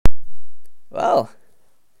Well,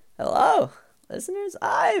 hello, listeners.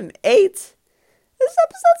 I'm 8. This is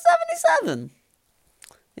episode 77.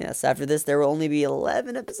 Yes, after this, there will only be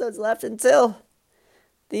 11 episodes left until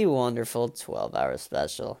the wonderful 12-hour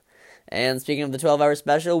special. And speaking of the 12-hour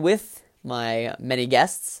special, with my many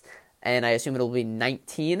guests, and I assume it'll be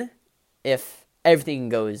 19 if everything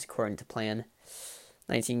goes according to plan.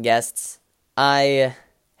 19 guests. I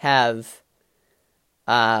have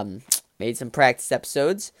made some practice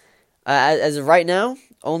episodes. As of right now,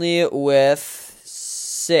 only with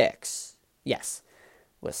 6. Yes,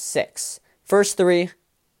 with 6. First 3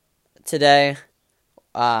 today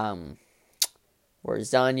were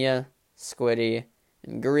Zanya, Squiddy,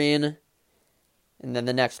 and Green. And then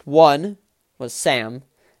the next 1 was Sam.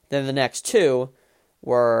 Then the next 2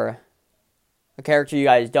 were a character you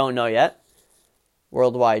guys don't know yet,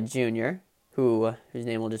 Worldwide Junior, whose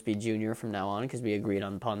name will just be Junior from now on because we agreed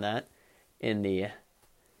upon that in the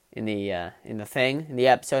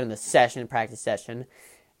episode, in the session, practice session.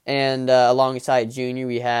 And alongside Junior,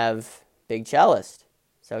 we have Big Cellist.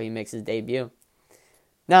 So he makes his debut.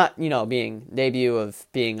 Not, being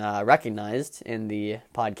recognized in the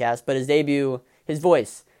podcast, but his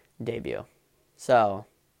voice debut. So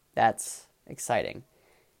that's exciting.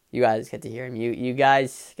 You guys get to hear him. You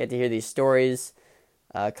guys get to hear these stories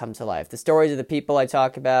come to life. The stories of the people I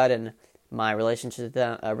talk about and my relationship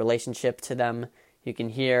to them. You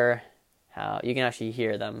can actually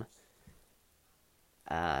hear them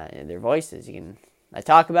in their voices. I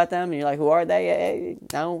talk about them, and you're like, who are they? Hey,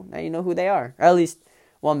 now you know who they are. Or at least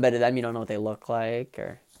one bit of them. You don't know what they look like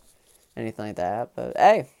or anything like that. But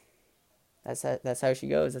hey, that's how she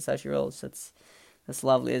goes. That's how she rolls. That's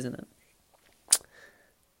lovely, isn't it?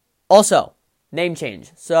 Also, name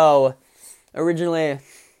change. So originally,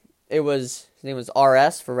 his name was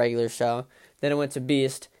RS for regular show. Then it went to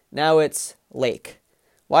Beast. Now it's Lake.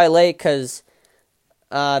 Why Lake? Because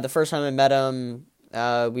the first time I met him,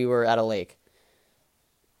 we were at a lake.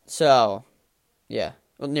 So, yeah.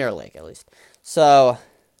 Well, near a lake, at least. So,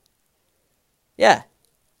 yeah.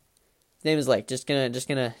 His name is Lake. Just gonna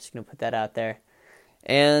put that out there.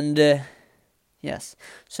 And, yes.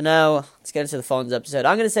 So now, let's get into the phones episode.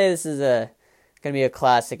 I'm gonna say this is gonna be a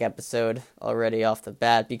classic episode already off the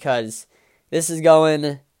bat, because this is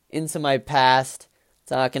going into my past,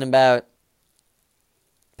 talking about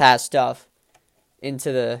past stuff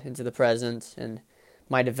into the present and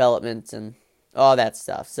my development and all that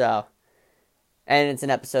stuff. So, and it's an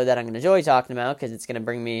episode that I'm going to enjoy talking about because it's going to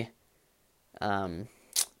bring me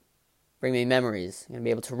memories. I'm going to be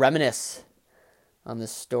able to reminisce on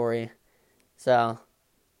this story. So,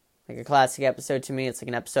 like a classic episode to me. It's like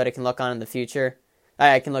an episode I can look on in the future.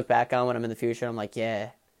 I can look back on when I'm in the future. I'm like, yeah,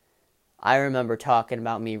 I remember talking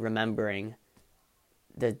about me remembering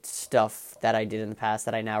the stuff that I did in the past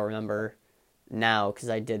that I now remember now because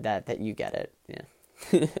I did that. That you get it, yeah.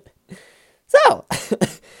 So,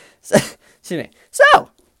 excuse me.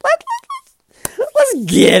 So let's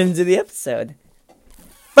get into the episode.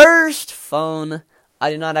 First phone.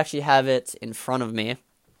 I did not actually have it in front of me,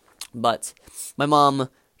 but my mom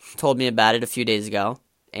told me about it a few days ago,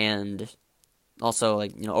 and also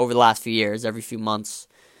over the last few years, every few months,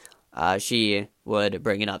 she would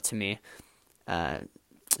bring it up to me.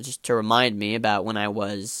 Just to remind me about when I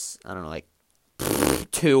was,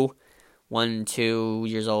 2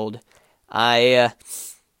 years old. So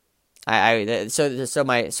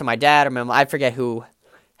my dad or my mom, I forget who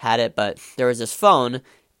had it, but there was this phone,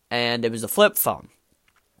 and it was a flip phone,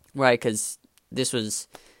 right? Because this was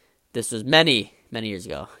many years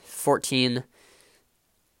ago,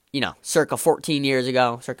 circa 14 years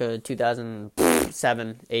ago, circa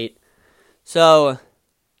 2007, 8. So,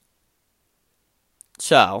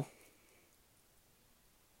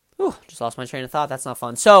 just lost my train of thought. That's not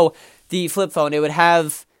fun. So, the flip phone, it would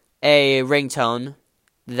have a ringtone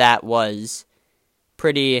that was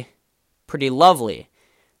pretty lovely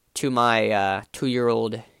to my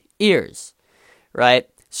 2-year-old ears, right?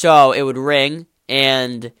 So, it would ring,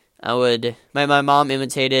 and my mom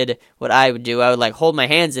imitated what I would do. I would, hold my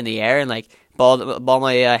hands in the air and, ball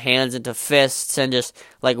my hands into fists and just,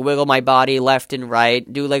 wiggle my body left and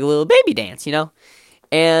right, do, a little baby dance,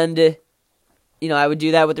 And, I would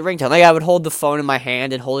do that with the ringtone. I would hold the phone in my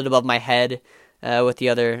hand and hold it above my head with the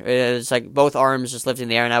other. It's both arms just lifted in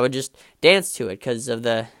the air, and I would just dance to it because of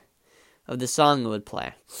the song that would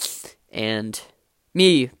play. And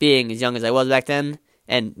me being as young as I was back then,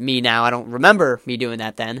 and me now, I don't remember me doing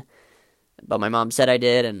that then, but my mom said I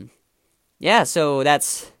did, and yeah, so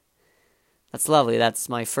that's lovely. That's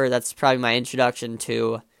probably my introduction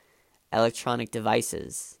to electronic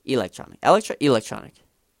devices. Electronic.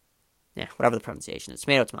 Yeah, whatever the pronunciation is.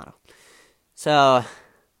 Tomato. So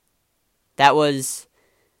that's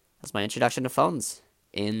my introduction to phones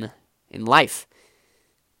in life.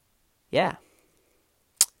 Yeah.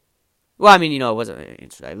 Well, I mean, it wasn't.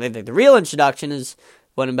 I think the real introduction is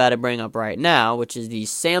what I'm about to bring up right now, which is the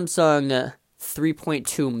Samsung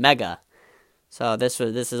 3.2 Mega. So this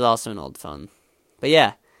is also an old phone, but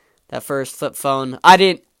yeah, that first flip phone, I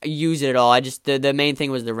didn't use it at all. I just the main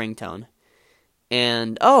thing was the ringtone.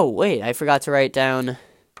 And oh wait, I forgot to write down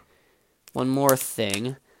one more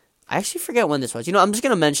thing. I actually forget when this was. I'm just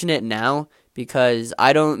gonna mention it now because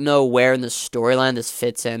I don't know where in the storyline this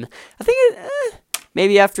fits in. I think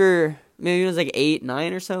maybe it was like 8,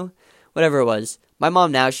 9 or so, whatever it was. My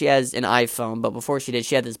mom now, she has an iPhone, but before she did,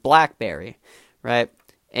 she had this BlackBerry, right?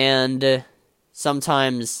 And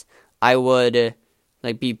sometimes I would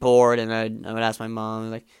be bored, and I would ask my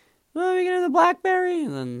mom like, "Oh, are you gonna have the BlackBerry?"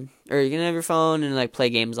 Or you gonna have your phone and play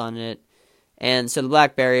games on it. And so the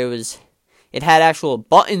BlackBerry it had actual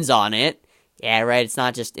buttons on it. Yeah, right. It's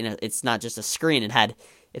not just a screen. It had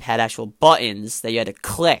actual buttons that you had to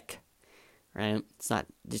click. Right? It's not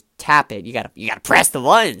just tap it. You gotta press the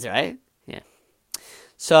buttons, right? Yeah.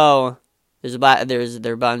 So there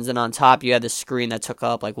are buttons, and on top you had the screen that took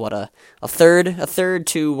up a third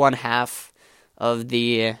to 1/2 of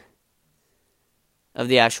the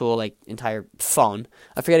actual entire phone.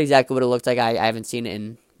 I forget exactly what it looked like. I haven't seen it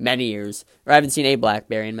in many years, or I haven't seen a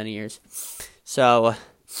BlackBerry in many years. So,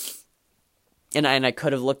 and I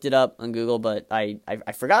could have looked it up on Google, but I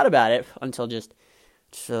forgot about it until just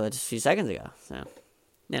a few seconds ago. So,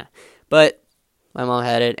 yeah. But my mom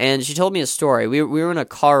had it, and she told me a story. We were in a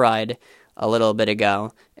car ride a little bit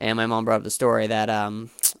ago, and my mom brought up the story that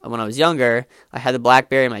when I was younger, I had the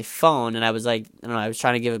BlackBerry in my phone, and I was I don't know, I was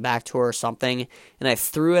trying to give it back to her or something, and I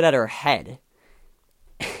threw it at her head,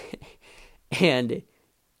 and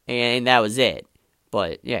that was it.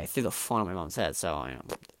 But yeah, I threw the phone at my mom's head, so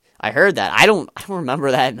I heard that. I don't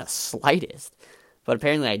remember that in the slightest. But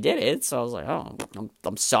apparently I did it, so I was like, "Oh,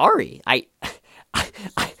 I'm sorry. I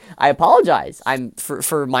apologize. I'm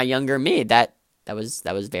for my younger me. That was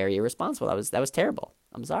very irresponsible. That was terrible.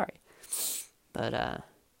 I'm sorry." But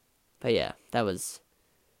yeah, that was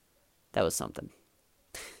something.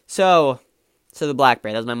 So the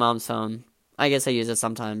BlackBerry, that was my mom's phone. I guess I use it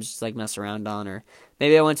sometimes, just mess around on, or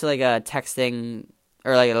maybe I went to a texting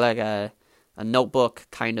or a notebook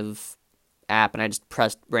kind of app, and I just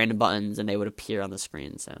pressed random buttons and they would appear on the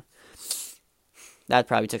screen. So that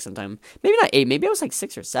probably took some time. Maybe not 8, maybe I was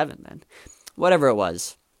 6 or 7 then. Whatever it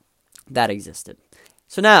was, that existed.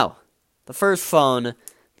 So now, the first phone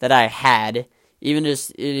that I had, even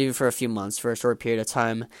for a few months, for a short period of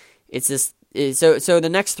time, it's this. So the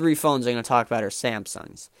next 3 phones I'm going to talk about are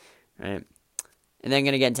Samsungs, right? And then I'm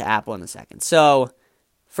going to get into Apple in a second. So,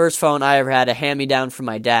 first phone I ever had, a hand-me-down from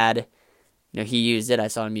my dad. He used it. I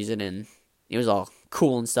saw him use it, and it was all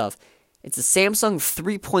cool and stuff. It's a Samsung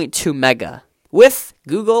 3.2 Mega with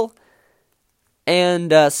Google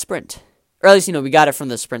and Sprint. Or at least, we got it from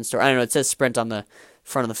the Sprint store. I don't know, it says Sprint on the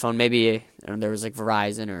front of the phone. Maybe there was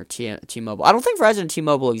Verizon or T-Mobile. I don't think Verizon and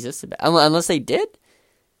T-Mobile existed, unless they did.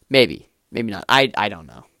 Maybe not. I don't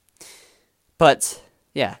know. But,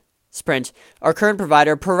 yeah. Sprint. Our current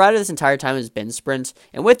provider this entire time has been Sprint.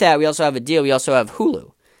 And with that, we also have a deal. We also have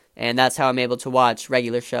Hulu. And that's how I'm able to watch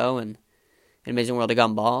Regular Show and Amazing World of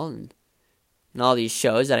Gumball and all these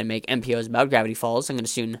shows that I make MPOs about. Gravity Falls. I'm going to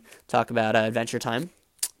soon talk about Adventure Time.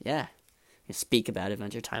 Yeah. Speak about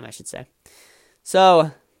Adventure Time, I should say.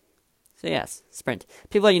 So yes, Sprint.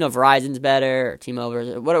 People Verizon's better, or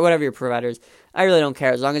T-Mobile, or whatever your providers. I really don't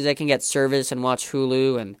care. As long as I can get service and watch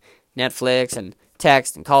Hulu and Netflix and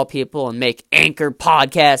text and call people and make Anchor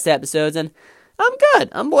podcast episodes, and I'm good.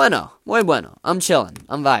 I'm bueno. Muy bueno. I'm chilling.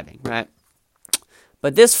 I'm vibing, right?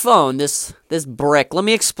 But this phone, this brick, let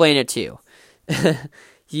me explain it to you.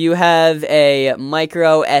 You have a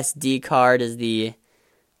micro SD card as the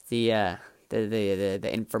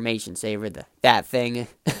information saver, that thing.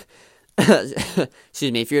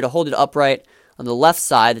 Excuse me. If you were to hold it upright on the left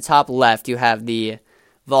side, the top left, you have the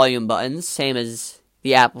volume buttons, same as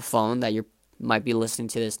the Apple phone that you might be listening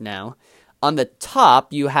to this now. On the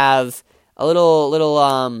top, you have a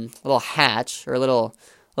little hatch, or a little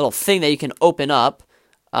thing that you can open up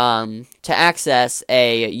to access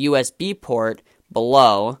a USB port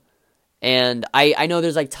below. And I know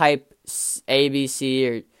there's type A, B,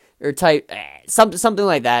 C, or type something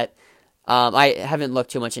like that. I haven't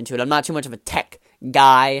looked too much into it. I'm not too much of a tech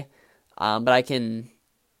guy, but I can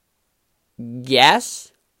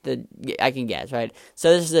guess. I can guess, right?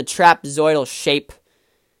 So this is a trapezoidal shape,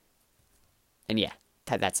 and yeah,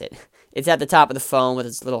 that's it. It's at the top of the phone with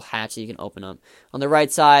its little hatch that you can open up. On the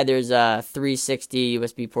right side, there's a 360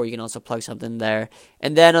 USB port. You can also plug something there.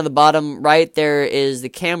 And then on the bottom right, there is the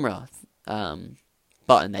camera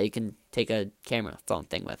button that you can take a camera phone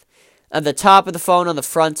thing with. At the top of the phone, on the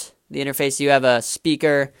front, the interface, you have a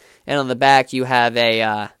speaker, and on the back, you have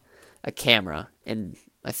a camera, and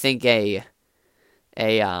I think a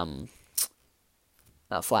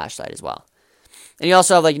flashlight as well. And you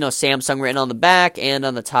also have, like, Samsung written on the back and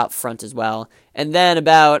on the top front as well. And then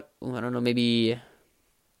about, I don't know, maybe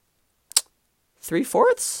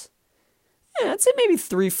 3/4? Yeah, I'd say maybe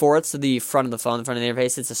 3/4 of the front of the phone, the front of the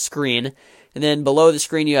interface. It's a screen. And then below the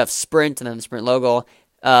screen, you have Sprint, and then the Sprint logo.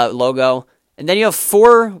 And then you have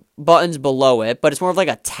 4 buttons below it, but it's more of like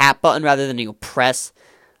a tap button rather than you press.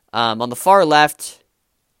 On the far left,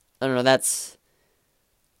 I don't know, I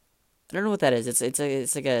don't know what that is. It's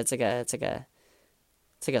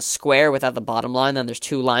like a square without the bottom line. Then there's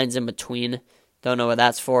 2 lines in between. Don't know what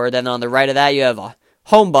that's for. Then on the right of that, you have a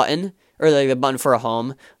home button, or like the button for a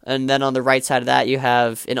home. And then on the right side of that, you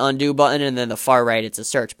have an undo button. And then the far right, it's a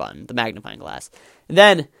search button, the magnifying glass. And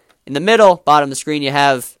then in the middle, bottom of the screen, you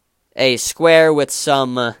have a square with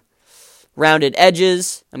some rounded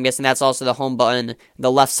edges. I'm guessing that's also the home button.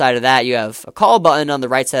 The left side of that, you have a call button. On the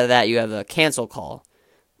right side of that, you have a cancel call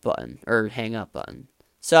button, or hang up button.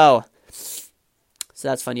 So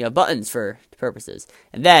that's fun. You have buttons for purposes.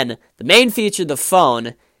 And then the main feature of the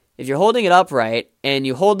phone, if you're holding it upright and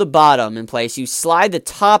you hold the bottom in place, you slide the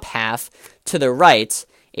top half to the right,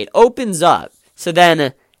 it opens up. So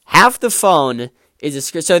then half the phone is a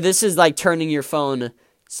screen. So this is like turning your phone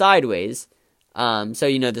sideways. So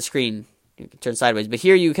the screen you can turn sideways. But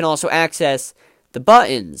here you can also access the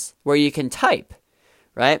buttons where you can type,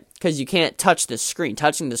 right? Because you can't touch the screen.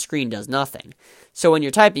 Touching the screen does nothing. So when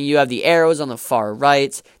you're typing, you have the arrows on the far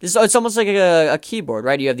right. It's almost like a keyboard,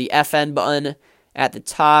 right? You have the FN button at the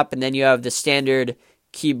top, and then you have the standard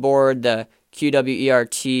keyboard, the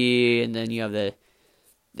QWERT, and then you have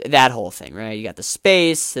that whole thing, right? You got the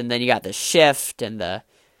space, and then you got the shift, and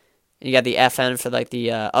you got the FN for like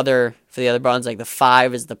the other buttons. Like the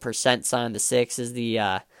 5 is the percent sign, the 6 is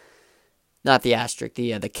the not the asterisk,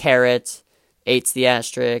 the caret, 8's the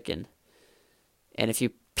asterisk, and if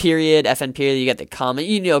you period, FN period, you get the comma,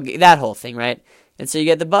 that whole thing, right? And so you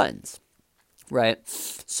get the buttons, right?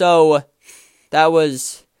 So that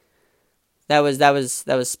was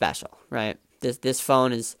special, right? This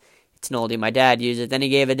phone it's an oldie. My dad used it. Then he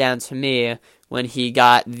gave it down to me when he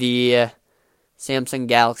got the Samsung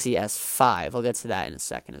Galaxy S5. I'll get to that in a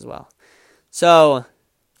second as well. So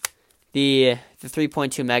the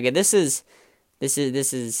 3.2 mega. This is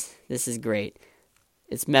great.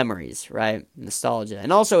 It's memories, right? Nostalgia.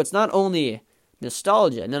 And also, it's not only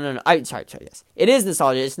nostalgia. No. Sorry, yes. It is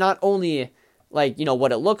nostalgia. It's not only, like,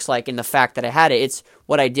 what it looks like and the fact that I had it. It's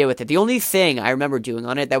what I did with it. The only thing I remember doing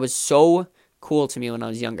on it that was so cool to me when I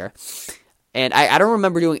was younger, and I don't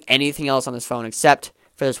remember doing anything else on this phone except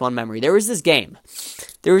for this one memory. There was this game.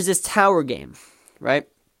 There was this tower game, right?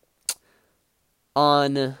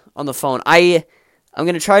 On the phone. I'm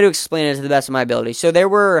going to try to explain it to the best of my ability. So there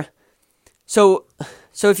were...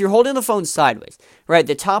 So if you're holding the phone sideways, right,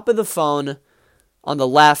 the top of the phone on the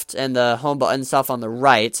left and the home button stuff on the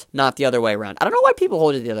right, not the other way around. I don't know why people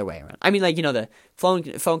hold it the other way around. I mean, like, the phone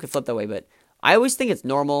can flip that way, but I always think it's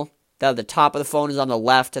normal that the top of the phone is on the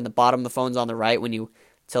left and the bottom of the phone's on the right when you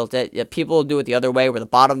tilt it. Yeah, people do it the other way where the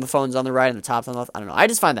bottom of the phone's on the right and the top's on the left. I don't know. I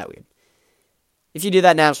just find that weird. If you do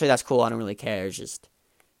that naturally, that's cool. I don't really care. It's just,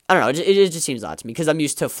 I don't know. It just seems odd to me because I'm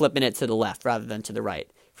used to flipping it to the left rather than to the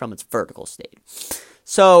right from its vertical state.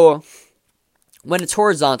 So when it's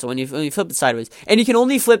horizontal, when you flip it sideways, and you can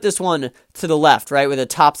only flip this one to the left, right, where the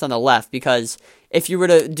top's on the left, because if you were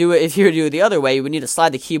to do it the other way, you would need to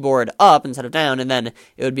slide the keyboard up instead of down, and then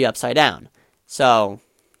it would be upside down. So,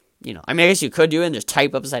 I guess you could do it and just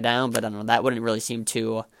type upside down, but I don't know, that wouldn't really seem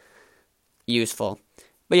too useful.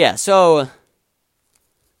 But yeah, so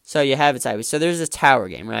you have it sideways. So there's this tower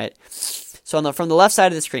game, right? So from the left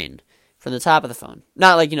side of the screen, from the top of the phone,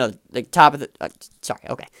 not like, like top of the,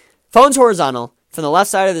 okay. Phone's horizontal. From the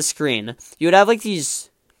left side of the screen, you would have like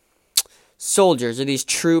these soldiers or these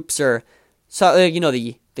troops or,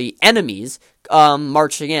 the enemies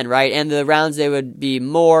marching in, right? And the rounds, there would be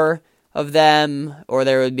more of them, or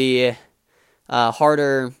there would be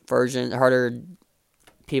harder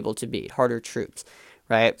people to beat, harder troops,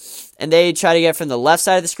 right? And they try to get from the left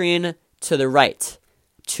side of the screen to the right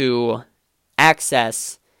to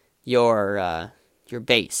access your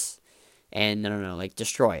base and, I don't know, like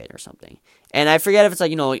destroy it or something. And I forget if it's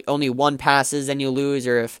like, only one passes and you lose,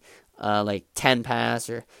 or if like 10 pass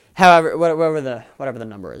or however whatever the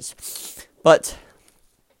number is. But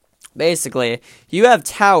basically, you have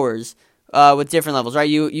towers with different levels, right?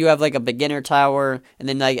 You have like a beginner tower, and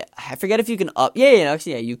then like I forget if you can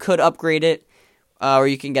actually you could upgrade it, or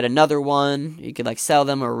you can get another one. You could like sell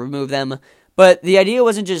them or remove them. But the idea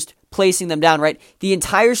wasn't just placing them down, right? The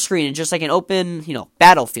entire screen is just like an open,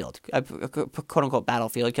 battlefield, quote unquote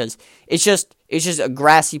battlefield, because it's just a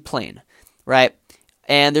grassy plain, right?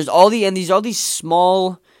 And there's all these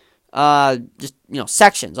small,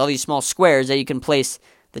 sections, all these small squares that you can place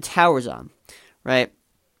the towers on, right?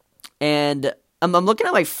 And I'm looking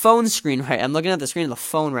at my phone screen, right? I'm looking at the screen of the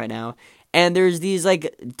phone right now, and there's these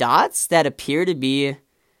like dots that appear to be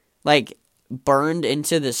like burned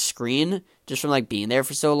into the screen just from like being there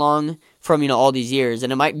for so long from all these years,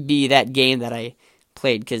 and it might be that game that I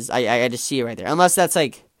played because I just see it right there, unless that's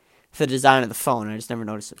like the design of the phone. I just never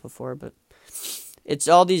noticed it before, but it's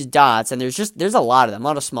all these dots, and there's a lot of them, a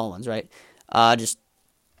lot of small ones, right? Just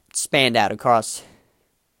spanned out across.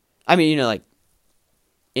 I mean, like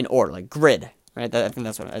in order, like grid, right? I think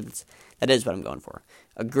that is what I'm going for,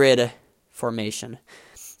 a grid formation.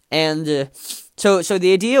 And so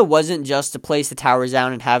the idea wasn't just to place the towers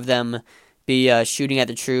down and have them be shooting at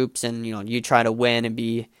the troops, and you try to win and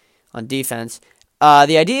be on defense.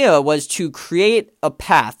 The idea was to create a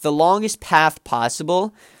path, the longest path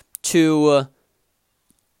possible, to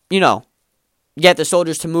get the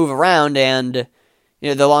soldiers to move around, and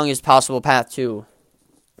the longest possible path to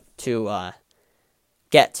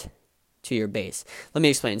get to your base. Let me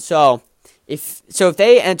explain. So if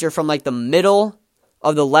they enter from like the middle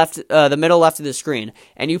of the middle left of the screen,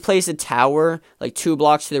 and you place a tower like 2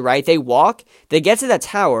 blocks to the right, they get to that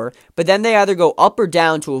tower, but then they either go up or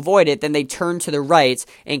down to avoid it, then they turn to the right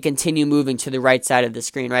and continue moving to the right side of the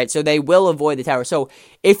screen, right? So they will avoid the tower. So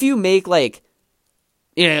if you make like,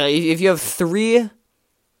 if you have 3,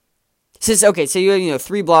 so you have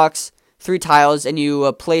 3 blocks, 3 tiles, and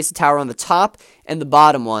you place a tower on the top and the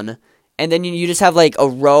bottom one, and then you just have like a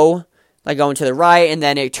row like going to the right, and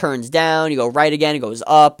then it turns down. You go right again. It goes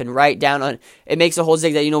up and right down. It makes a whole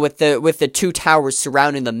zigzag. With the 2 towers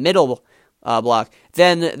surrounding the middle block,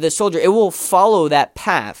 then the soldier, it will follow that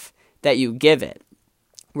path that you give it,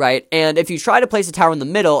 right? And if you try to place a tower in the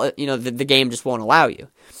middle, the game just won't allow you.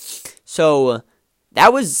 So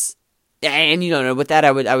that was, and with that,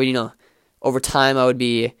 I would over time I would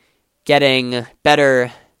be getting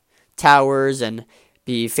better towers and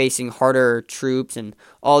be facing harder troops and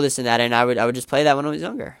all this and that, and I would just play that when I was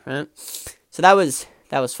younger, right? So that was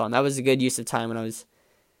fun. That was a good use of time when I was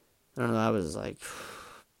like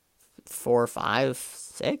 4, 5,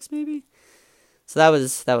 6 maybe. So that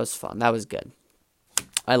was fun. That was good.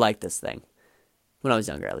 I liked this thing when I was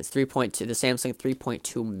younger, at least. 3.2, the Samsung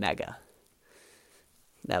 3.2 Mega.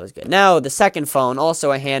 That was good. Now the second phone,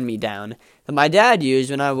 also a hand-me-down, that my dad used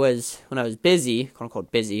when I was busy, quote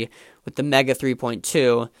unquote busy, with the Mega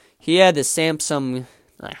 3.2. He had the Samsung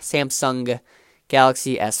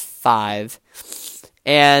Galaxy S5,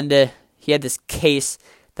 and he had this case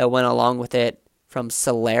that went along with it from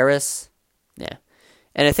Solaris. Yeah,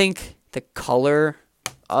 and I think the color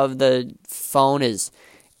of the phone is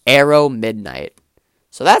Arrow Midnight.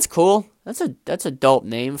 So that's cool. That's a dope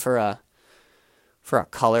name for a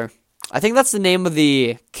color. I think that's the name of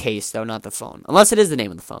the case, though, not the phone. Unless it is the name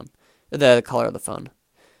of the phone. The color of the phone.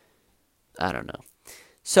 I don't know.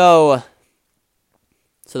 So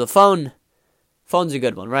the phone's a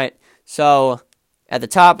good one, right? So at the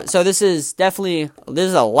top, so this is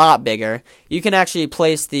a lot bigger. You can actually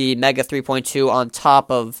place the Mega 3.2 on top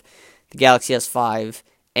of the Galaxy S5,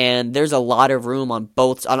 and there's a lot of room on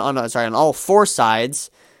all 4 sides,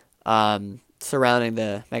 surrounding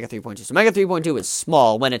the Mega 3.2. So Mega 3.2 is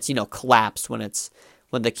small when it's, collapsed, when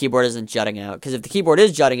the keyboard isn't jutting out. Because if the keyboard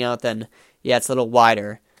is jutting out, then, yeah, it's a little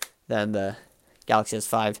wider than the Galaxy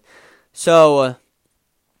S5. So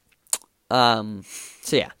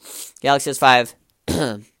yeah, Galaxy S5,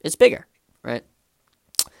 it's bigger, right?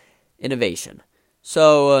 Innovation.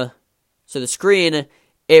 So the screen,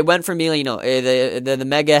 it went from being, the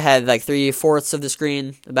Mega had like 3/4 of the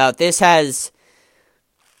screen. About this has,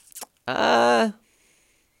 I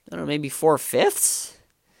don't know, maybe 4/5,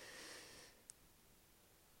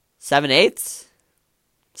 7/8,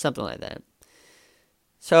 something like that.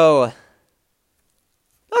 So,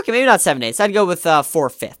 okay, maybe not 7/8. I'd go with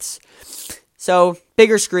 4/5. So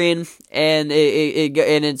bigger screen, and it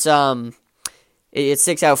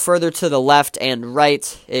sticks out further to the left and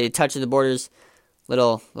right. It touches the borders a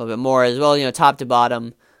little bit more as well. Top to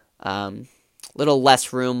bottom, little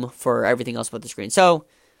less room for everything else but the screen. So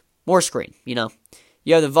more screen.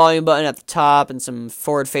 you have the volume button at the top and some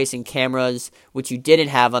forward-facing cameras, which you didn't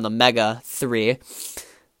have on the Mega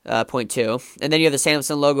 3.2. And then you have the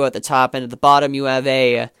Samsung logo at the top, and at the bottom you have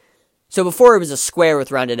a... So before it was a square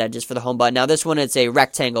with rounded edges for the home button. Now this one it's a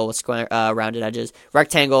rectangle with square rounded edges.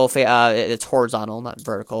 Rectangle, it's horizontal, not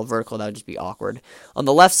vertical. Vertical, that would just be awkward. On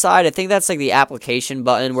the left side, I think that's like the application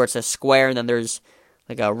button where it's a square and then there's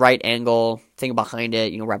like a right angle thing behind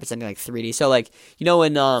it, representing like 3D. So like,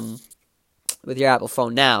 in with your Apple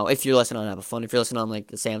phone now, if you're listening on Apple phone, if you're listening on like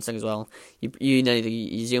the Samsung as well,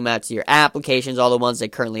 you zoom out to your applications, all the ones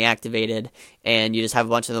that currently activated, and you just have a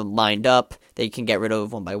bunch of them lined up that you can get rid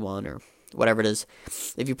of one by one or whatever it is.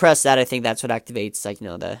 If you press that, I think that's what activates like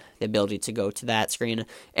the ability to go to that screen.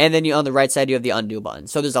 And then on the right side you have the undo button.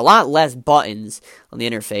 So there's a lot less buttons on the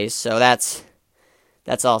interface. So that's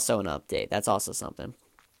also an update. That's also something.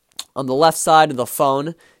 On the left side of the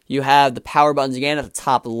phone, you have the power buttons again at the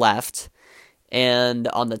top left. And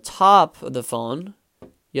on the top of the phone,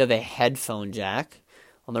 you have a headphone jack.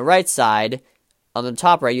 On the right side, on the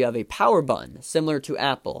top right, you have a power button, similar to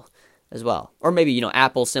Apple as well. Or maybe,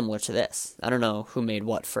 Apple similar to this. I don't know who made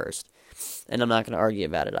what first. And I'm not going to argue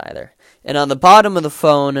about it either. And on the bottom of the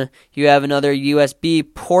phone, you have another USB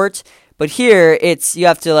port. But here, you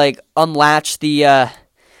have to, like, unlatch the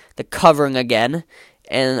covering again.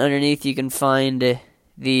 And underneath, you can find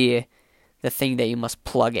the thing that you must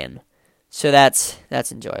plug in. So that's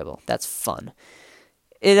enjoyable. That's fun.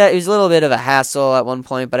 It was a little bit of a hassle at one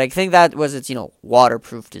point, but I think that was its,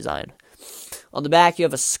 waterproof design. On the back, you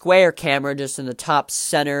have a square camera just in the top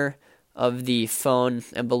center of the phone,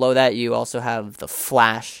 and below that, you also have the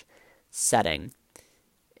flash setting.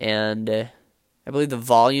 And I believe the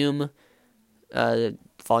volume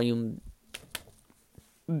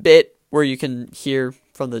bit where you can hear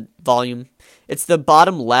from the volume, it's the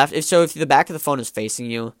bottom left. If the back of the phone is facing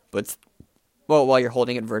you, but while you're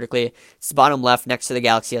holding it vertically, it's the bottom left next to the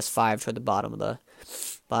Galaxy S5 toward the bottom of the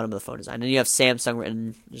phone design. And you have Samsung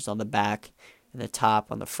written just on the back and the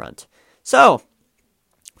top on the front. So,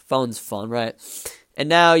 phone's fun, right? And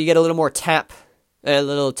now you get a little more a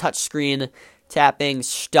little touch screen tapping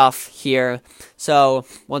stuff here. So,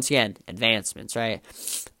 once again, advancements, right?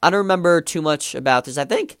 I don't remember too much about this. I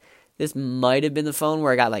think this might have been the phone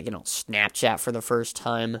where I got Snapchat for the first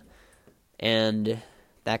time and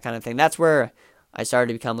that kind of thing. That's where I started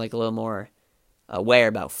to become a little more aware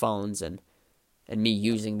about phones and me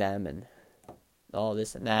using them and all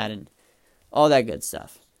this and that and all that good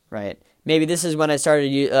stuff, right? Maybe this is when I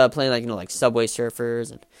started playing Subway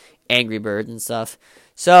Surfers and Angry Birds and stuff.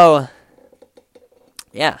 So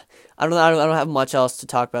yeah, I don't have much else to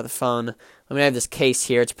talk about the phone. I have this case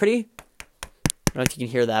here. It's pretty. I don't know if you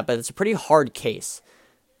can hear that, but it's a pretty hard case.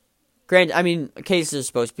 Granted, cases are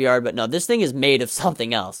supposed to be hard, but no, this thing is made of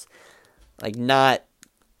something else. Not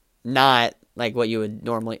like what you would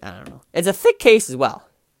normally, I don't know. It's a thick case as well,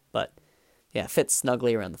 but yeah, it fits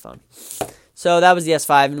snugly around the phone. So that was the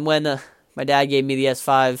S5, and when my dad gave me the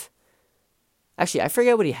S5, actually, I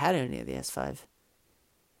forget what he had in any of the S5.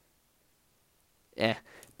 Yeah,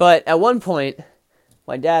 but at one point,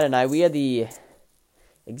 my dad and we had the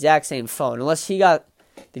exact same phone, unless he got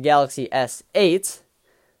the Galaxy S8,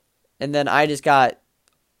 and then I just got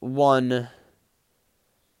the one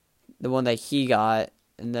that he got,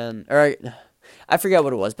 and then, I forget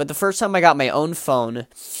what it was, but the first time I got my own phone, I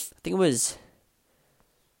think it was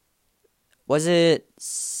it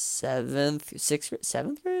seventh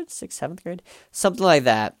grade? Something like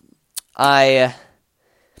that. I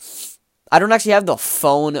don't actually have the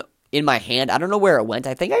phone in my hand. I don't know where it went.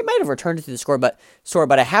 I think I might have returned it to the store,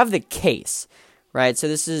 but I have the case, right? So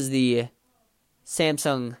this is the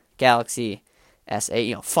Samsung Galaxy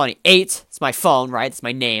S8. Funny, 8. It's my phone, right? It's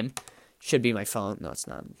my name. Should be my phone. No, it's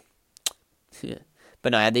not. Yeah.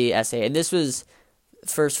 But no, I had the S8, and this was the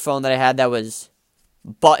first phone that I had that was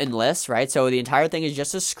buttonless, right? So the entire thing is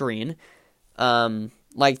just a screen,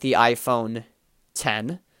 like the iPhone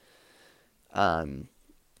 10.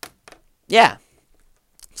 Yeah.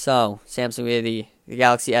 So, Samsung, we had the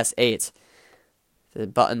Galaxy S8, the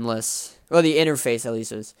buttonless, or the interface at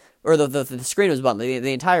least was, or the screen was buttonless.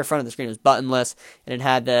 The entire front of the screen was buttonless, and it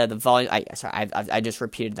had the volume. I just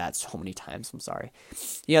repeated that so many times. I'm sorry.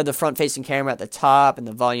 You have the front-facing camera at the top, and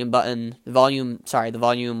the volume button, the volume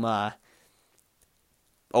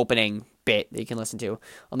opening bit that you can listen to.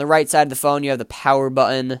 On the right side of the phone, you have the power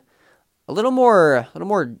button, a little more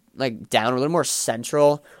down, a little more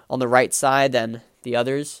central on the right side than the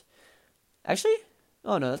others. Actually,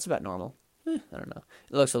 oh no, that's about normal. I don't know.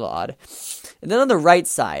 It looks a little odd. And then on the right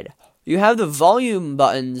side, you have the volume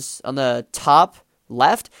buttons on the top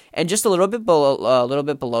left, and just a little bit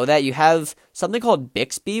below that, you have something called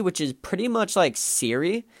Bixby, which is pretty much like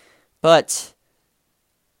Siri, but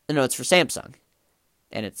no, it's for Samsung,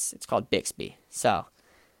 and it's called Bixby. So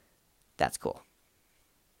that's cool.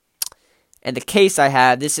 And the case I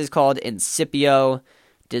have, this is called Incipio,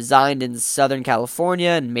 designed in Southern California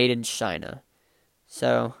and made in China.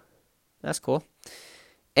 So that's cool.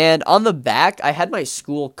 And on the back, I had my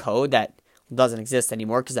school code that doesn't exist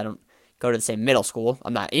anymore because I don't go to the same middle school.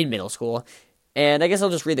 I'm not in middle school. And I guess I'll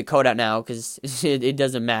just read the code out now because it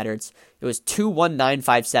doesn't matter. It was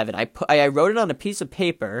 21957. I wrote it on a piece of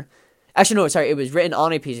paper. Actually, no, sorry. It was written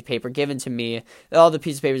on a piece of paper given to me. All the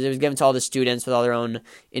pieces of papers, it was given to all the students with all their own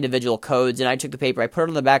individual codes. And I took the paper, I put it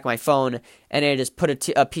on the back of my phone, and I just put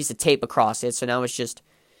a piece of tape across it. So now it's just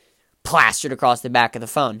plastered across the back of the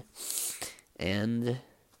phone. And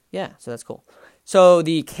yeah, so that's cool. So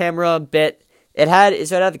the camera bit, it had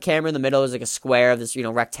the camera in the middle. It was like a square of this,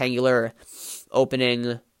 rectangular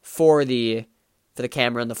opening for the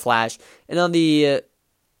camera and the flash. And on the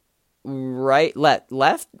right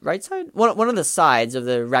side, one of the sides of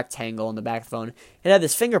the rectangle on the back of the phone, it had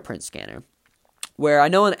this fingerprint scanner. Where I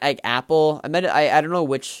know in like Apple, I don't know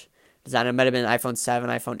which design, it might have been iPhone 7,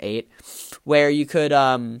 iPhone 8, where you could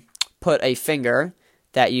put a finger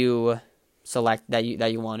that you select that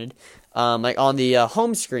you wanted, like on the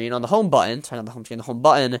home screen, on the home button, the home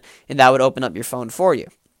button, and that would open up your phone for you,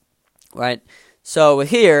 right? So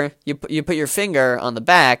here, you put your finger on the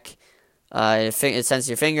back, it senses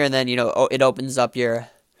your finger, and then it opens up the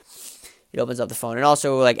phone, and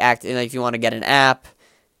also like if you want to get an app,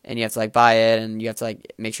 and you have to buy it, and you have to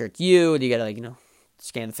make sure it's you gotta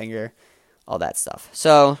scan the finger, all that stuff.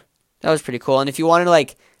 So that was pretty cool. And if you wanted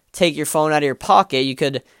to take your phone out of your pocket, you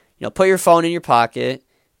could put your phone in your pocket,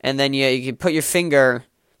 and then you could put your finger.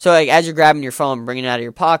 So as you're grabbing your phone, bringing it out of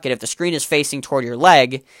your pocket, if the screen is facing toward your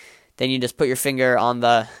leg, then you just put your finger on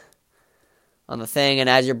the thing, and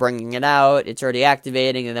as you're bringing it out, it's already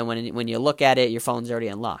activating, and then when you look at it, your phone's already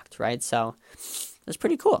unlocked, right? So that's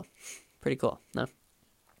pretty cool. No?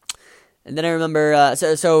 And then I remember,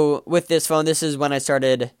 so with this phone, this is when I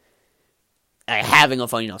started having a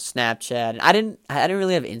phone, Snapchat. I didn't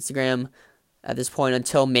really have Instagram at this point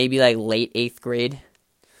until maybe late 8th grade.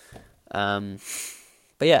 But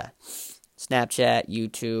yeah, Snapchat,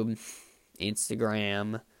 YouTube,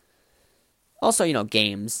 Instagram. Also,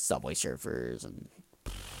 games, Subway Surfers, and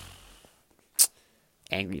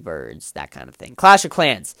Angry Birds, that kind of thing. Clash of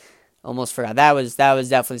Clans. Almost forgot. That was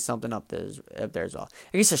definitely something up there as well.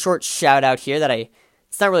 I guess a short shout out here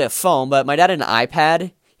it's not really a phone, but my dad had an iPad.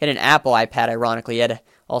 He had an Apple iPad, ironically. He had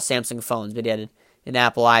all Samsung phones, but he had an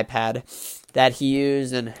Apple iPad that he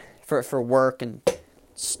used and for work and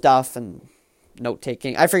stuff and note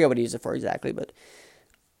taking. I forget what he used it for exactly, but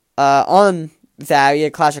on that we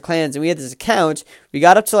had Clash of Clans, and we had this account. We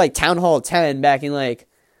got up to Town Hall 10 back in I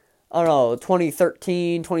don't know,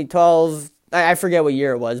 2013, 2012. I forget what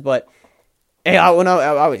year it was, but when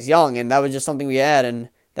I was young, and that was just something we had, and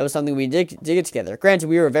that was something we did it together. Granted,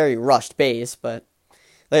 we were a very rushed base, but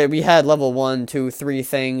we had level 1, 2, 3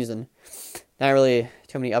 things, and not really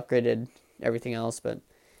too many upgraded everything else. But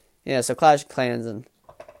yeah, so Clash of Clans, and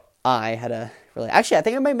I had a really... Actually, I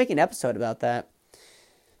think I might make an episode about that.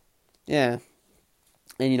 Yeah.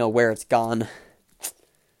 And where it's gone.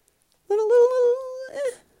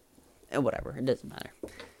 And whatever, it doesn't matter.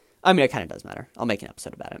 I mean, it kind of does matter. I'll make an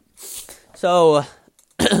episode about it. So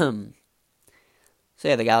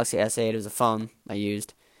yeah, the Galaxy S8 was a phone I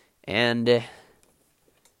used, and that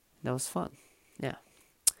was fun. Yeah.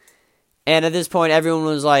 And at this point, everyone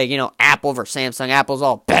was Apple versus Samsung. Apple's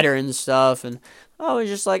all better and stuff. And I was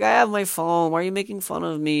just I have my phone. Why are you making fun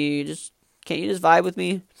of me? Can't you just vibe with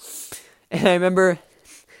me? And I remember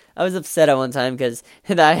I was upset at one time because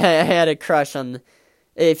I had a crush on...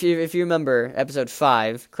 If you remember episode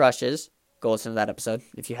 5, Crushes, go listen to that episode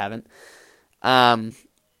if you haven't.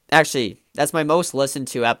 Actually, that's my most listened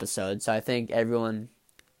to episode, so I think everyone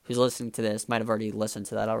who's listening to this might have already listened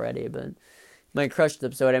to that already. But my crush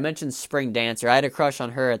episode, I mentioned Spring Dancer. I had a crush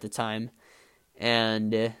on her at the time,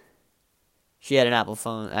 and she had an Apple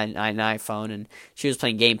phone, an iPhone, and she was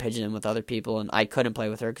playing Game Pigeon with other people, and I couldn't play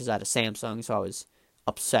with her because I had a Samsung, so I was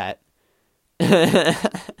upset.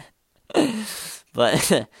 But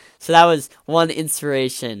so that was one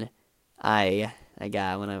inspiration I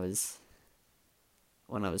got when I was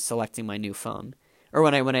selecting my new phone, or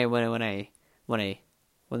when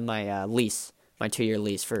my lease, my 2-year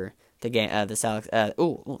lease for the game, the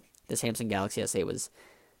Samsung Galaxy S8 was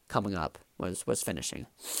coming up, was finishing.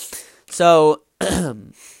 So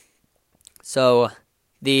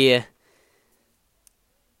the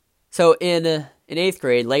So in 8th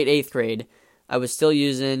grade, late 8th grade, I was still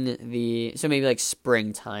using so maybe like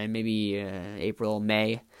springtime, maybe April,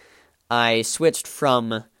 May. I switched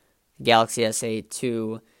from Galaxy S8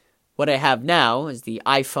 to what I have now is the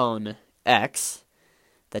iPhone X,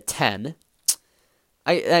 the 10.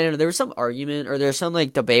 I don't know, there was some argument, or there's some,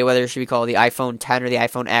 like, debate whether it should be called the iPhone 10 or the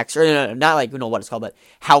iPhone X, or no, not, like, what it's called, but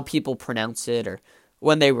how people pronounce it, or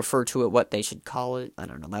when they refer to it, what they should call it. I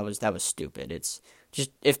don't know, that was stupid. It's just,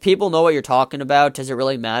 if people know what you're talking about, does it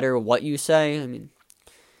really matter what you say? I mean,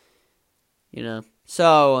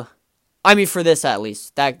 so, I mean, for this, at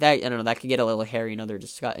least, that I don't know, that could get a little hairy in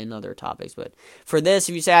other topics, but for this,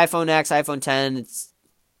 if you say iPhone X, iPhone 10, it's,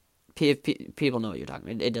 if people know what you're talking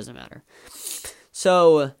about, it doesn't matter.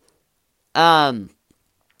 So,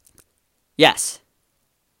 yes.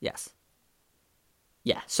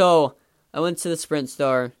 Yeah, so I went to the Sprint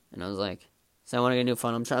store, and I was like, so I want to get a new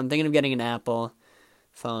phone. I'm thinking of getting an Apple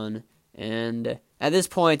phone, and at this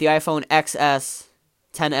point, the iPhone XS,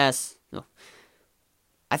 10s, no.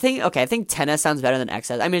 I think 10s sounds better than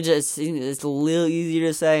XS. I mean, it's a little easier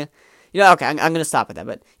to say. Okay, I'm going to stop with that,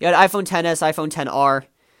 but you had iPhone 10s, iPhone 10R,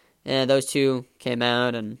 and those two came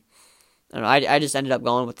out, and I don't know, I just ended up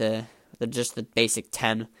going with just the basic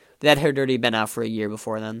 10. That had already been out for a year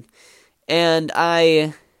before then. And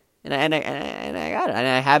I got it. And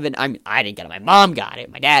I haven't, I mean, I didn't get it. My mom got it.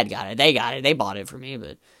 My dad got it. They got it. They bought it for me,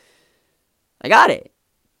 but I got it.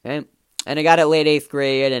 Okay? And I got it late 8th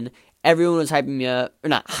grade, and everyone was hyping me up. Or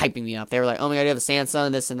not hyping me up. They were like, oh my god, you have a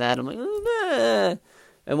Samsung, this and that. I'm like, nah.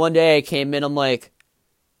 And one day I came in, I'm like,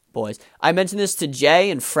 boys. I mentioned this to Jay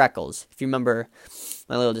and Freckles, if you remember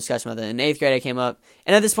my little discussion about that. In 8th grade, I came up,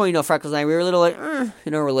 and at this point, Freckles and I, we were a little like,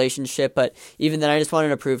 in a relationship, but even then, I just wanted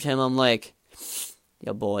to prove to him, I'm like,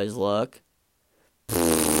 yo, boys, look.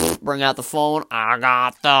 Bring out the phone. I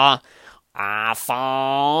got the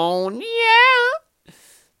iPhone, yeah.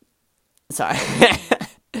 Sorry.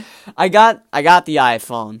 I got the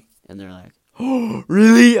iPhone, and they're like, oh,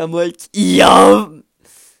 really? I'm like, yum.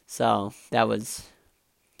 So, that was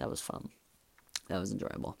fun. That was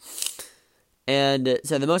enjoyable. And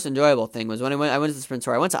so the most enjoyable thing was when I went to the Sprint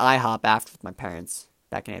store. I went to IHOP after with my parents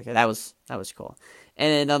back in 8th grade. That was cool.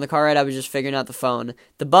 And on the car ride, I was just figuring out the phone.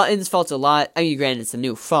 The buttons felt a lot. I mean, granted, it's a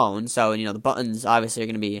new phone, so the buttons obviously are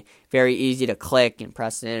going to be very easy to click and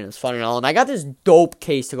press in. It was fun and all. And I got this dope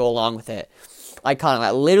case to go along with it.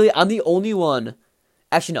 Iconic. Literally, I'm the only one.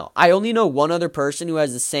 Actually, no. I only know one other person who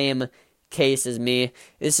has the same case as me.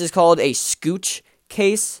 This is called a Scooch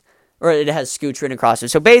case, or it has Scooch written across it.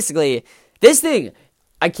 So basically, this thing,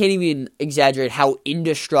 I can't even exaggerate how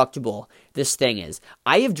indestructible this thing is.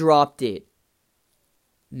 I have dropped it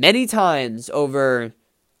many times over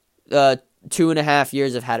 2.5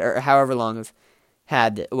 years I've had, or however long I've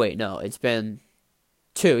had. Wait, no, it's been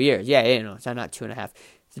 2 years. Yeah, it's not 2.5.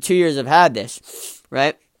 The 2 years I've had this,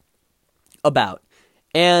 right?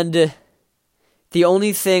 And the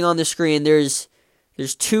only thing on the screen, there's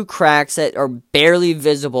 2 cracks that are barely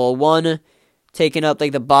visible. One taking up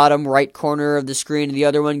like the bottom right corner of the screen, and the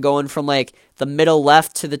other one going from like the middle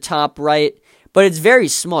left to the top right. But it's very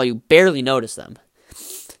small. You barely notice them.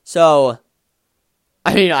 So,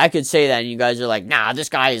 I mean, I could say that, and you guys are like, nah, this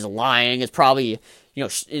guy is lying. It's probably,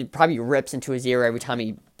 it probably rips into his ear every time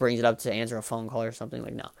he brings it up to answer a phone call or something.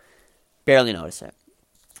 Like, no. Barely notice it.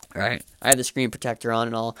 All right. I have the screen protector on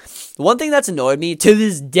and all. The one thing that's annoyed me to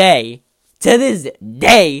this day,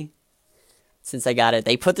 since I got it,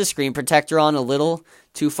 they put the screen protector on a little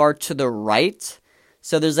too far to the right.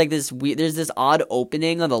 So there's like there's this odd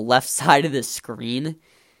opening on the left side of the screen.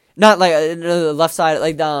 Not like the left side,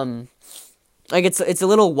 like it's a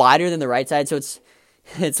little wider than the right side, so it's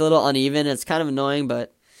a little uneven. It's kind of annoying,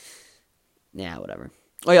 but yeah, whatever.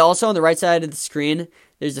 Oh yeah, also on the right side of the screen,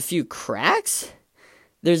 there's a few cracks.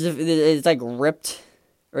 It's like ripped,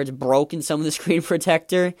 or it's broken some of the screen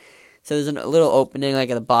protector. So there's a little opening like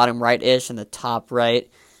at the bottom right-ish and the top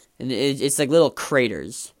right, and it's like little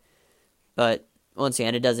craters. But once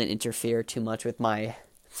again, it doesn't interfere too much with my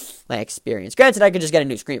experience. Granted, I could just get a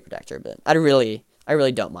new screen protector, but I really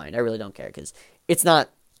don't mind. I really don't care because it's not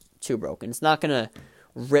too broken. It's not gonna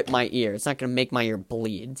rip my ear. It's not gonna make my ear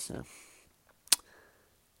bleed. So.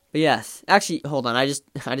 But yes, actually, hold on. I just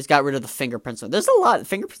got rid of the fingerprints. There's a lot.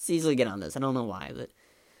 Fingerprints easily get on this. I don't know why, but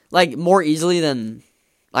like more easily than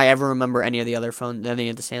I ever remember any of the other phones, any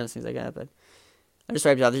of the Samsungs I got. But I just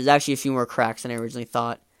wiped it out. There's actually a few more cracks than I originally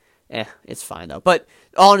thought. It's fine though. But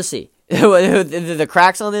honestly, the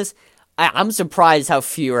cracks on this, I'm surprised how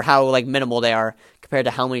few or how like minimal they are compared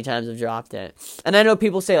to how many times I've dropped it. And I know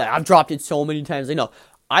people say like I've dropped it so many times. I know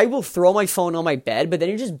I will throw my phone on my bed, but then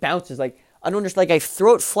it just bounces like I don't understand. Like, I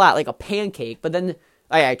throw it flat like a pancake, but then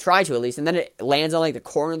I try to at least, and then it lands on like the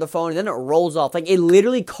corner of the phone, and then it rolls off. Like, it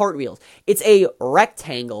literally cartwheels. It's a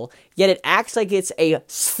rectangle, yet it acts like it's a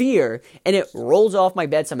sphere, and it rolls off my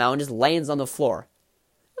bed somehow and just lands on the floor.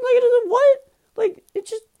 I'm like, what? Like, it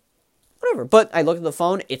just, whatever. But I look at the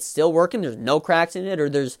phone, it's still working. There's no cracks in it, or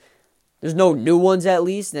there's no new ones at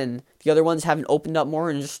least, and the other ones haven't opened up more,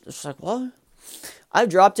 and it's like, what? I've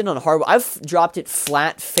dropped it on hardwood. I've dropped it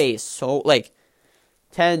flat face, so like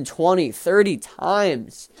 10, 20, 30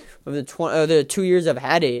 times over the 2 years I've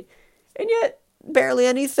had it, and yet barely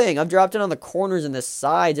anything. I've dropped it on the corners and the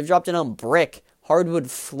sides. I've dropped it on brick, hardwood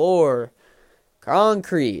floor,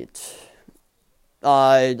 concrete.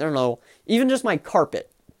 I don't know, even just my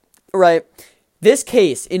carpet. Right? This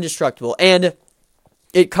case, indestructible, and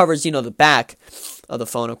it covers, the back of the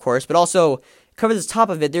phone, of course, but also covers the top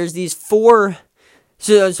of it. There's these four,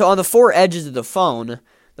 so on the four edges of the phone,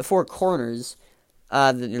 the four corners,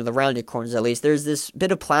 the rounded corners at least, there's this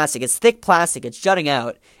bit of plastic. It's thick plastic. It's jutting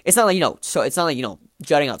out. It's not like,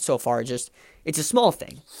 jutting out so far. It's a small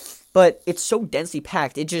thing, but it's so densely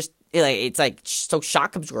packed. It's like so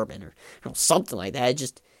shock absorbent or something like that.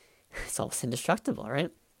 It's almost indestructible,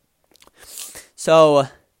 right? So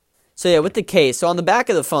yeah, with the case, so on the back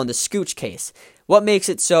of the phone, the Scooch case, what makes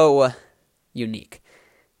it so unique?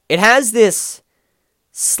 It has this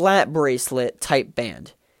slap bracelet type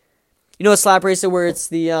band. You know a slap bracelet where it's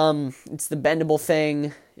the bendable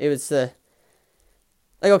thing. It's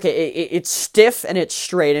it's stiff and it's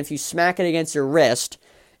straight, and if you smack it against your wrist,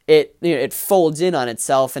 it folds in on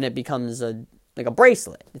itself and it becomes a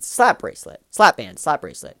bracelet. It's a slap bracelet, slap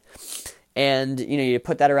bracelet. And, you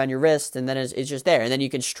put that around your wrist, and then it's just there. And then you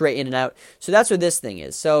can straighten it out. So that's what this thing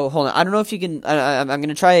is. So, hold on. I don't know if you can, I'm going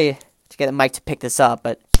to try to get the mic to pick this up,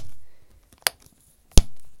 but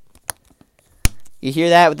you hear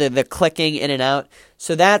that with the clicking in and out?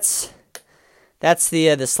 So that's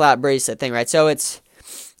the slap bracelet thing, right? So it's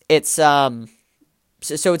in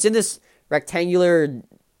this rectangular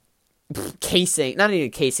casing, not even a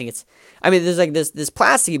casing, there's like this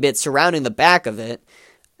plasticky bit surrounding the back of it.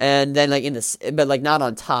 And then but like not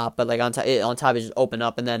on top, but like on top it just open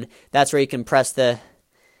up, and then that's where you can press in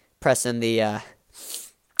the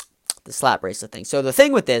slap bracelet thing. So the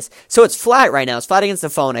thing with this, so it's flat right now. It's flat against the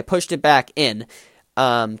phone. I pushed it back in,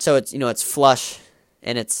 so it's it's flush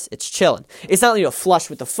and it's chilling. It's not flush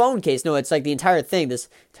with the phone case. No, it's like the entire thing. This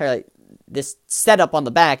setup on the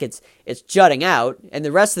back. It's jutting out, and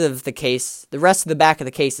the rest of the back of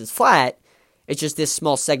the case is flat. It's just this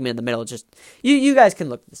small segment in the middle. Just you guys can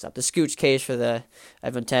look this up. The Scooch case for the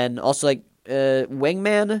iPhone 10. Also,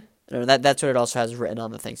 Wingman. I don't know, that's what it also has written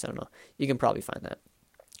on the thing. So I don't know. You can probably find that.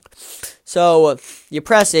 So you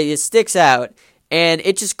press it. It sticks out, and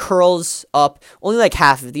it just curls up. Only like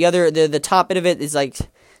half of it. The top bit of it is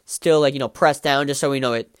still pressed down, just so we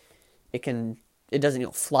know it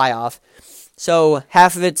doesn't fly off. So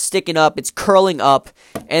half of it's sticking up, it's curling up,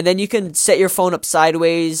 and then you can set your phone up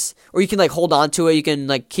sideways, or you can hold on to it. You can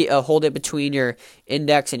hold it between your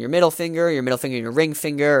index and your middle finger and your ring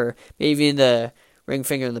finger, or maybe even the ring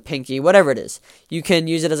finger and the pinky, whatever it is. You can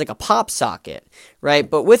use it as a pop socket, right?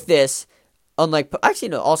 But with this,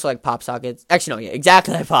 also like pop sockets. Actually, no, yeah,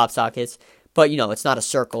 exactly like pop sockets. But it's not a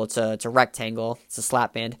circle; it's a rectangle. It's a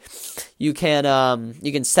slap band. You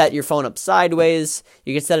can set your phone up sideways.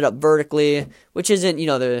 You can set it up vertically, which isn't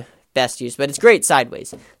the best use, but it's great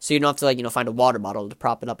sideways. So you don't have to find a water bottle to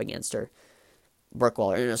prop it up against, or brick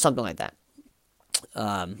wall, or something like that,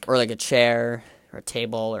 or like a chair or a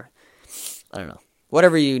table, or I don't know,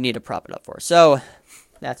 whatever you need to prop it up for. So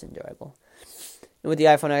that's enjoyable. And with the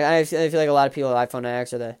iPhone, I feel like a lot of people with iPhone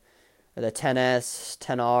X or the 10s,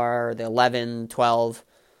 10R, the 11, 12.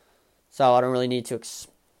 So I don't really need to,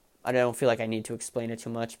 I don't feel like I need to explain it too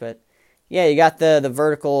much. But yeah, you got the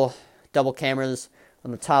vertical double cameras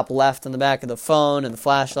on the top left on the back of the phone, and the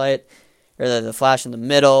flashlight, or the flash in the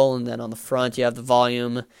middle, and then on the front you have the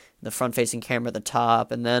volume, the front-facing camera at the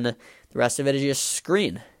top, and then the rest of it is just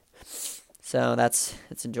screen. So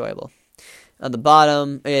it's enjoyable. On the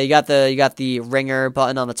bottom, yeah, you got the ringer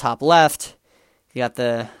button on the top left. You got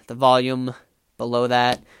the volume below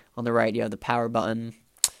that. On the right, you have the power button.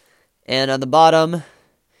 And on the bottom,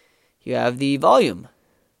 you have the volume.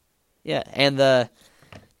 Yeah, and the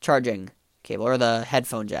charging cable, or the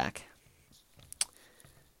headphone jack.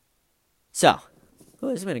 So,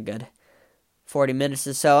 it's been a good 40 minutes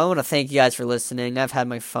or so. I want to thank you guys for listening. I've had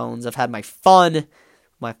my phones. I've had my fun.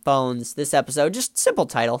 My phones. This episode, just simple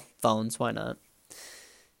title. Phones, why not?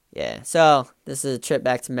 Yeah, so this is a trip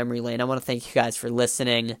back to memory lane. I want to thank you guys for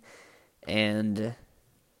listening, and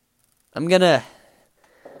I'm gonna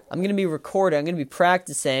I'm going to be recording. I'm going to be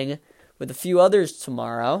practicing with a few others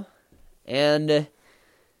tomorrow. And,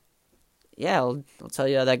 yeah, I'll tell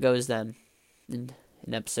you how that goes then in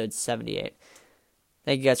episode 78.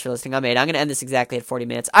 Thank you guys for listening. I'm going to end this exactly at 40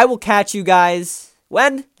 minutes. I will catch you guys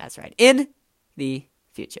when? That's right, in the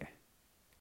future.